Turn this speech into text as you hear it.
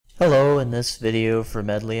in this video for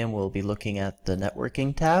Medlium, we'll be looking at the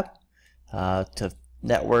networking tab. To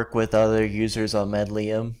network with other users on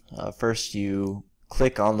Medlium, first you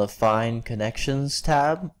click on the Find Connections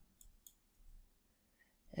tab,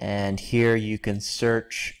 and here you can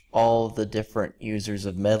search all the different users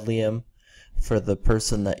of Medlium for the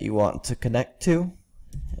person that you want to connect to.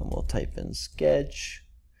 And we'll type in Sketch,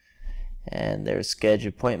 and there's Sketch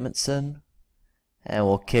Appointments in. And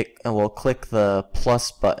we'll click the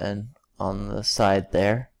plus button on the side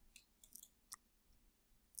there,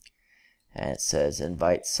 and it says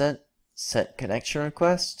invite sent connection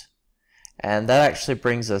request, and that actually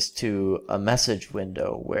brings us to a message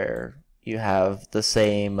window where you have the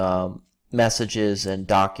same messages and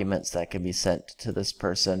documents that can be sent to this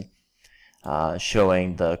person,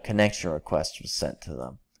 showing the connection request was sent to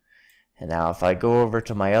them. And now if I go over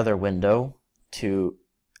to my other window to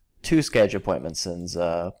Sketch Appointments'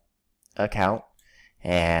 account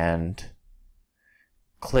and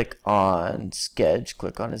click on Sketch,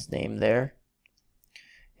 click on his name there,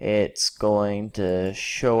 it's going to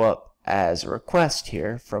show up as a request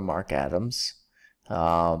here from Mark Adams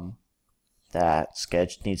that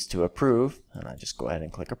Sketch needs to approve, and I just go ahead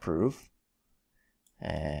and click approve,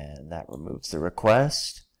 and that removes the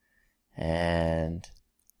request. And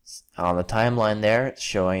on the timeline there, it's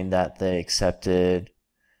showing that they accepted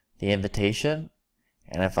the invitation.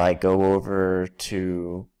 And if I go over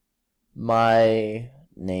to my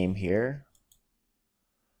name here,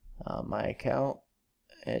 my account,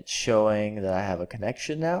 it's showing that I have a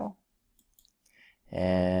connection now,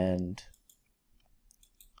 and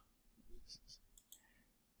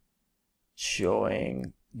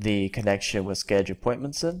showing the connection with Sketch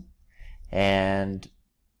Appointments in. And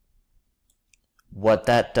what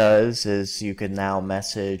that does is you can now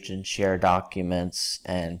message and share documents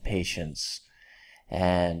and patients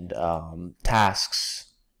and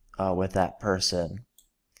tasks with that person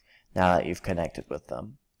now that you've connected with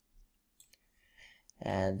them.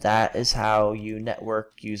 And that is how you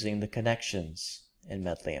network using the connections in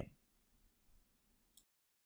Medlium.